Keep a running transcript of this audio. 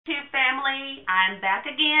family. I'm back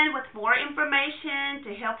again with more information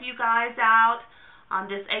to help you guys out on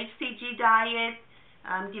this HCG diet.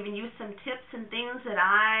 I'm giving you some tips and things that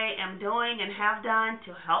I am doing and have done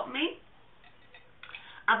to help me.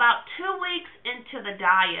 About 2 weeks into the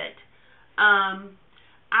diet,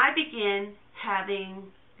 I began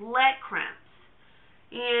having leg cramps.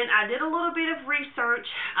 And I did a little bit of research.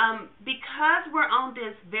 Because we're on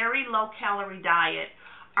this very low-calorie diet,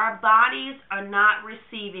 our bodies are not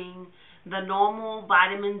receiving the normal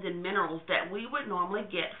vitamins and minerals that we would normally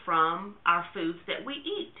get from our foods that we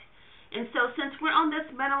eat. And so since we're on this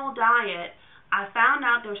mineral diet, I found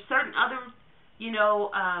out there's certain other,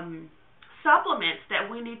 supplements that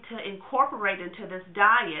we need to incorporate into this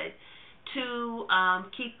diet to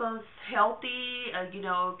keep us healthy,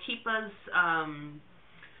 keep us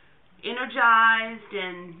energized,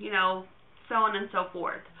 and, so on and so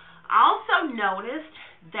forth. I also noticed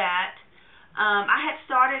that I had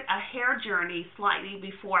started a hair journey slightly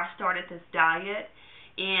before I started this diet,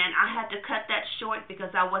 and I had to cut that short because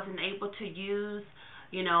I wasn't able to use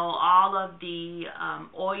all of the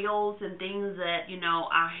oils and things that,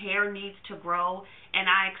 our hair needs to grow. And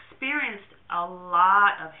I experienced a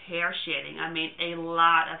lot of hair shedding. I mean, a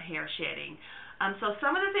lot of hair shedding. So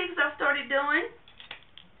some of the things I started doing,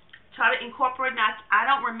 try to incorporate. Now, I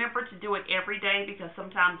don't remember to do it every day because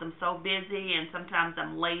sometimes I'm so busy and sometimes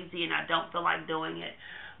I'm lazy and I don't feel like doing it.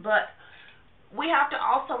 But we have to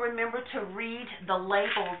also remember to read the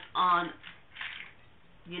labels on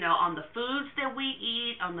the foods that we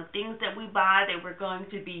eat, on the things that we buy that we're going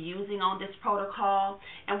to be using on this protocol.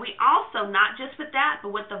 And we also, not just with that,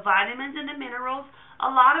 but with the vitamins and the minerals, a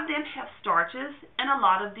lot of them have starches and a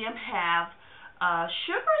lot of them have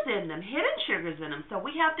sugars in them, hidden sugars in them. So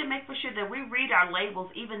we have to make for sure that we read our labels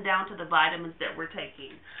even down to the vitamins that we're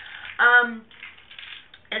taking.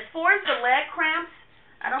 As far as the leg cramps,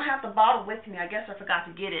 I don't have the bottle with me. I guess I forgot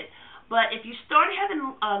to get it. But if you start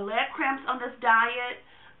having leg cramps on this diet,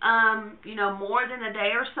 more than a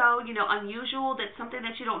day or so, unusual, that's something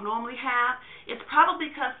that you don't normally have, it's probably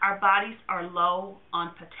because our bodies are low on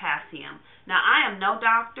potassium. Now, I am no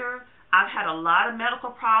doctor. I've had a lot of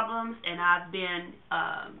medical problems, and I've been,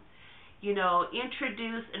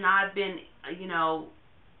 introduced, and I've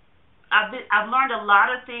learned a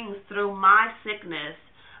lot of things through my sickness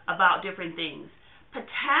about different things.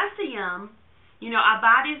 Potassium, our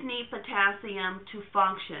bodies need potassium to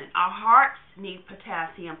function. Our hearts need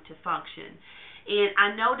potassium to function. And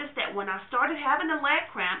I noticed that when I started having the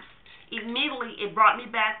leg cramps, immediately it brought me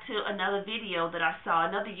back to another video that I saw,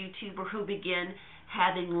 another YouTuber who began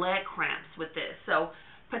having leg cramps with this. So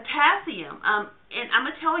potassium, and I'm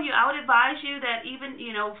going to tell you, I would advise you that even,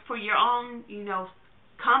 for your own,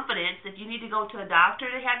 confidence, if you need to go to a doctor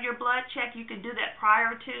to have your blood checked, you can do that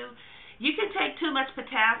prior to. You can take too much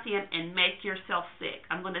potassium and make yourself sick.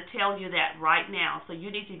 I'm going to tell you that right now. So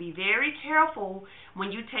you need to be very careful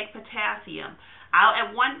when you take potassium.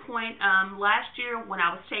 At one point last year, when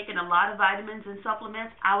I was taking a lot of vitamins and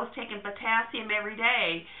supplements, I was taking potassium every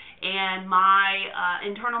day. And my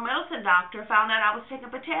internal medicine doctor found out I was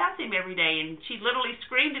taking potassium every day. And she literally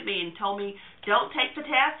screamed at me and told me, don't take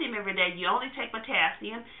potassium every day. You only take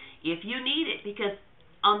potassium if you need it, because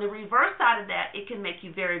on the reverse side of that, it can make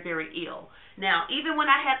you very, very ill. Now, even when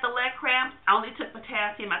I had the leg cramps, I only took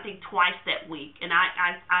potassium, I think, twice that week. And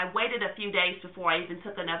I waited a few days before I even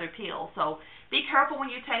took another pill. So be careful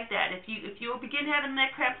when you take that. If you begin having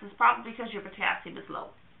leg cramps, it's probably because your potassium is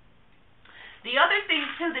low. The other thing,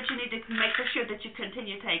 too, that you need to make sure that you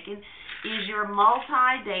continue taking is your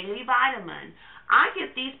multi-daily vitamin. I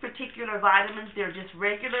get these particular vitamins. They're just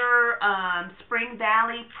regular Spring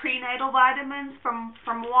Valley prenatal vitamins from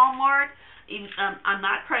Walmart. I'm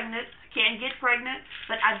not pregnant, can't get pregnant,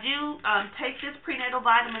 but I do take this prenatal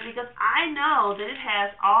vitamin because I know that it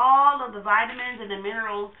has all of the vitamins and the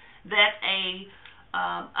minerals that a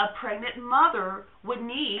pregnant mother would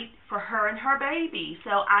need for her and her baby.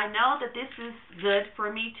 So I know that this is good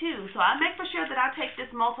for me too. So I make for sure that I take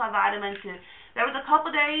this multivitamin too. There was a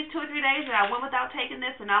couple days, 2 or 3 days, that I went without taking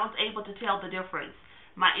this, and I was able to tell the difference.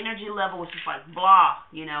 My energy level was just like blah,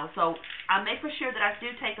 So I make for sure that I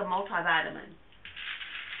do take a multivitamin.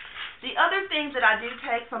 The other things that I do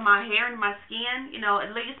take for my hair and my skin,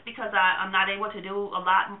 at least because I'm not able to do a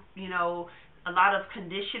lot of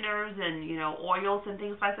conditioners and, oils and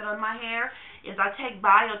things like that on my hair, is I take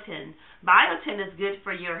biotin. Biotin is good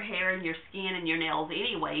for your hair and your skin and your nails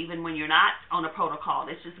anyway, even when you're not on a protocol.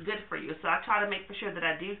 It's just good for you. So I try to make for sure that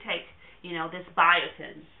I do take, this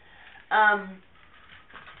biotin.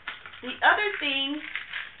 The other thing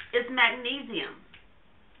is magnesium.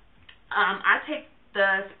 I take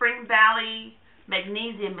the Spring Valley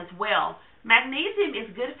magnesium as well. Magnesium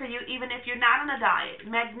is good for you even if you're not on a diet.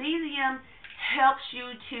 Magnesium helps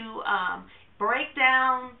you to break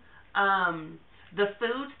down the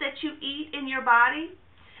foods that you eat in your body.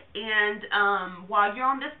 And while you're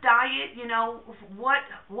on this diet, you know, what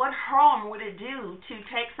harm would it do to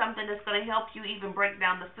take something that's going to help you even break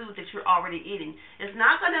down the food that you're already eating? It's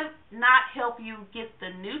not going to not help you get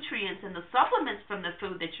the nutrients and the supplements from the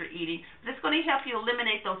food that you're eating, but it's going to help you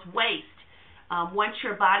eliminate those waste once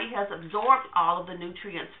your body has absorbed all of the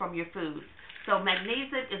nutrients from your food. So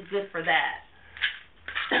magnesium is good for that.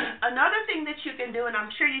 Another thing that you can do, and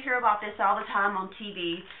I'm sure you hear about this all the time on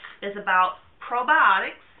TV, is about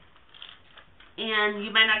probiotics. And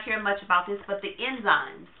you may not hear much about this, but the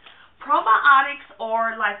enzymes. Probiotics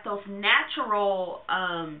are like those natural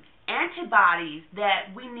antibodies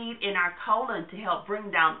that we need in our colon to help break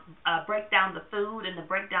down the food and to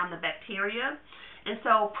break down the bacteria. And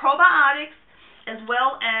so probiotics as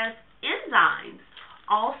well as enzymes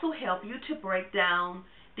also help you to break down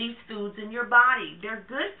these foods in your body. They're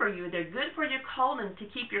good for you. They're good for your colon, to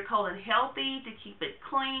keep your colon healthy, to keep it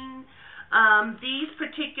clean. These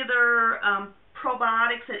particular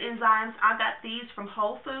probiotics and enzymes, I got these from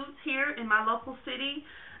Whole Foods here in my local city.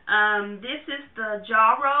 This is the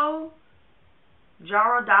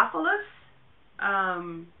Gyrodophilis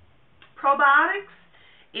probiotics,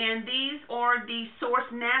 and these are the Source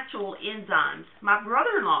Natural enzymes. My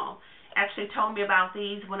brother-in-law actually told me about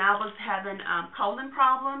these when I was having colon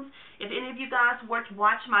problems. If any of you guys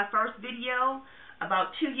watched my first video,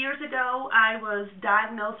 about 2 years ago, I was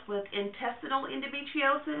diagnosed with intestinal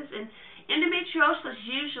endometriosis, and endometriosis,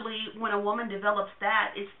 usually when a woman develops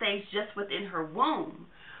that, it stays just within her womb.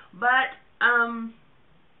 But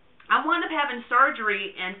I wound up having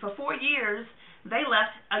surgery, and for 4 years, they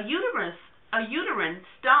left a uterine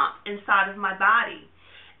stump inside of my body.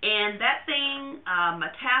 And that thing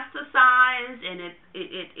metastasized, and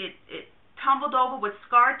it tumbled over with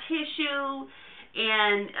scar tissue,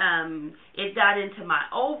 and it got into my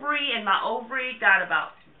ovary, and my ovary got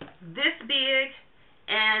about this big,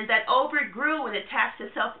 and that ovary grew and attached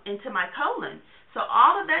itself into my colon. So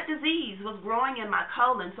all of that disease was growing in my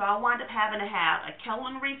colon, so I wound up having to have a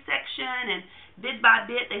colon resection, and bit by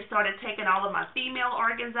bit they started taking all of my female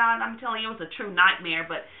organs out. I'm telling you, it was a true nightmare.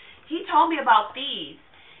 But he told me about these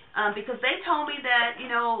because they told me that,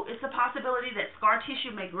 you know, it's a possibility that scar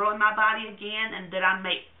tissue may grow in my body again, and that I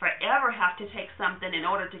may forever have to take something in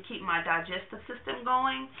order to keep my digestive system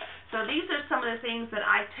going. So these are some of the things that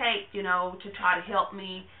I take, you know, to try to help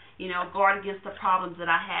me, you know, guard against the problems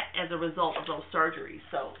that I had as a result of those surgeries.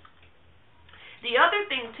 So the other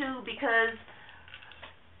thing too, because,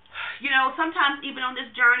 you know, sometimes even on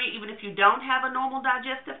this journey, even if you don't have a normal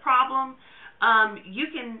digestive problem, you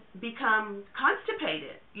can become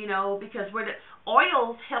constipated, you know, because the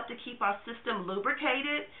oils help to keep our system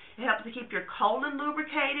lubricated. It helps to keep your colon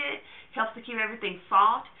lubricated, helps to keep everything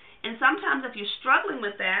soft. And sometimes if you're struggling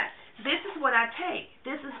with that, this is what I take.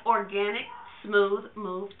 This is organic Smooth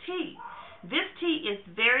Move tea. This tea is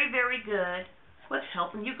very, very good with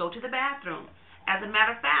helping you go to the bathroom. As a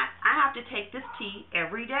matter of fact, I have to take this tea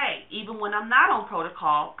every day. Even when I'm not on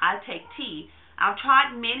protocol, I take tea. I've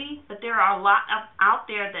tried many, but there are a lot out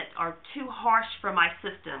there that are too harsh for my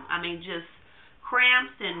system. I mean, just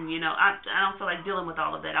cramps, and, you know, I don't feel like dealing with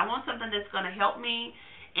all of that. I want something that's going to help me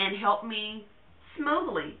and help me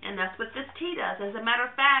smoothly, and that's what this tea does. As a matter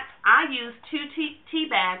of fact, I use 2 tea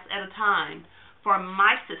bags at a time for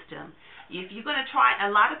my system. If you're going to try, a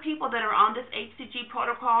lot of people that are on this HCG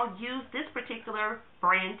protocol use this particular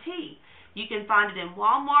brand tea. You can find it in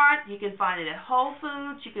Walmart, you can find it at Whole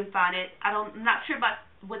Foods, you can find it, I'm not sure about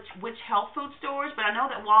which health food stores, but I know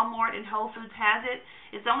that Walmart and Whole Foods has it.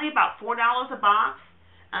 It's only about $4 a box.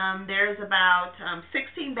 There's about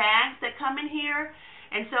 16 bags that come in here.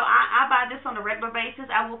 And so I buy this on a regular basis.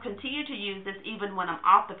 I will continue to use this even when I'm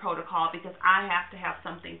off the protocol, because I have to have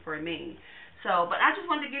something for me. So, but I just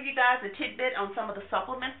wanted to give you guys a tidbit on some of the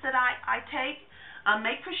supplements that I take.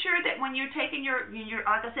 Make for sure that when you're taking your,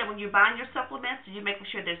 like I said, when you're buying your supplements, you make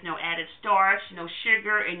sure there's no added starch, no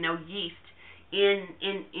sugar, and no yeast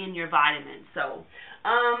in your vitamins. So,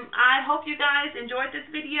 I hope you guys enjoyed this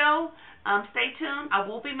video. Stay tuned. I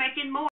will be making more.